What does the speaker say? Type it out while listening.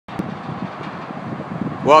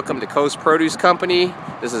Welcome to Coast Produce Company.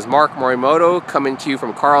 This is Mark Morimoto coming to you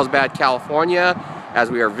from Carlsbad, California,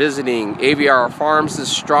 as we are visiting Aviara Farms'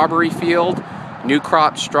 strawberry field. New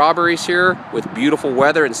crop strawberries here with beautiful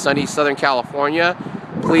weather in sunny Southern California.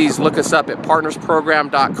 Please look us up at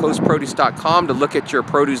partnersprogram.coastproduce.com to look at your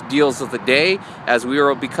produce deals of the day, as we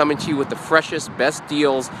will be coming to you with the freshest, best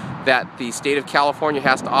deals that the state of California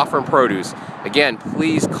has to offer in produce. Again,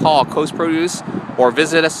 please call Coast Produce or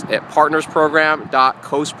visit us at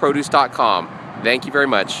partnersprogram.coastproduce.com. Thank you very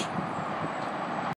much.